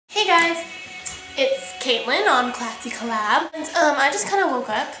guys, it's Caitlin on classYcollab. And I just kind of woke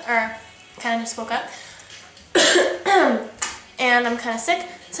up, and I'm kind of sick,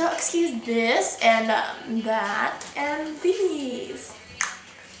 so excuse this and that and these.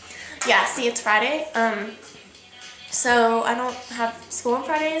 Yeah, see, it's Friday, so I don't have school on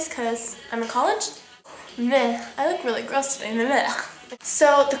Fridays because I'm in college. Meh, I look really gross today. Meh.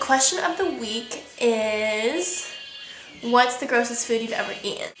 So the question of the week is, what's the grossest food you've ever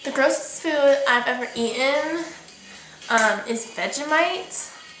eaten? The grossest food I've ever eaten is Vegemite.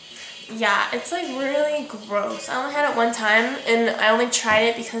 Yeah, it's like really gross. I only had it one time, and I only tried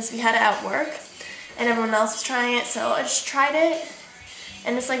it because we had it at work and everyone else was trying it, so I just tried it,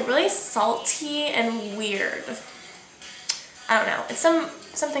 and it's like really salty and weird. I don't know. It's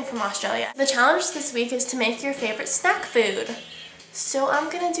something from Australia. The challenge this week is to make your favorite snack food. So I'm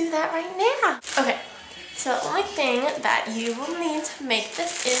gonna do that right now. Okay, so the only thing that you will need to make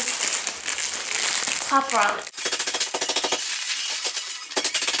this is top ramen.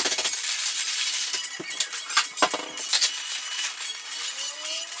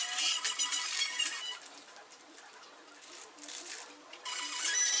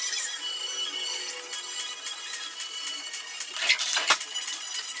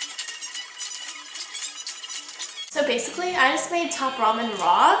 So basically, I just made top ramen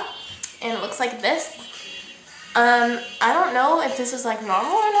raw, and it looks like this. I don't know if this is like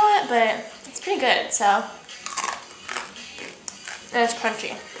normal or not, but it's pretty good, so. And it's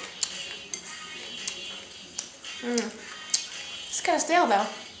crunchy. It's kind of stale though,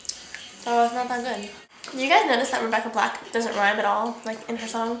 so it's not that good. Do you guys notice that Rebecca Black doesn't rhyme at all, like in her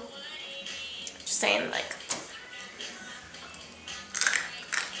song? Just saying, like.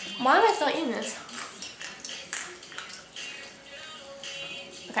 Why am I still eating this?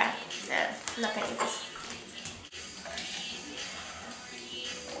 Okay, yeah, I'm not gonna eat this.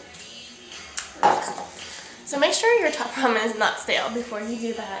 So make sure your top ramen is not stale before you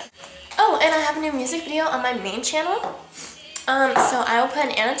do that. Oh, and I have a new music video on my main channel. So I will put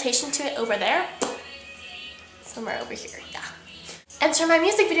an annotation to it over there. Somewhere over here, yeah. Enter my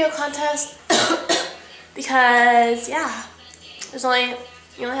music video contest because, yeah,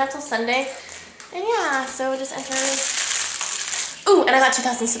 you only have till Sunday. And yeah, so just enter. Ooh, and I got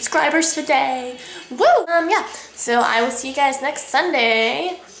 2,000 subscribers today. Woo! Yeah, so I will see you guys next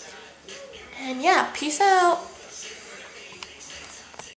Sunday. And yeah, peace out.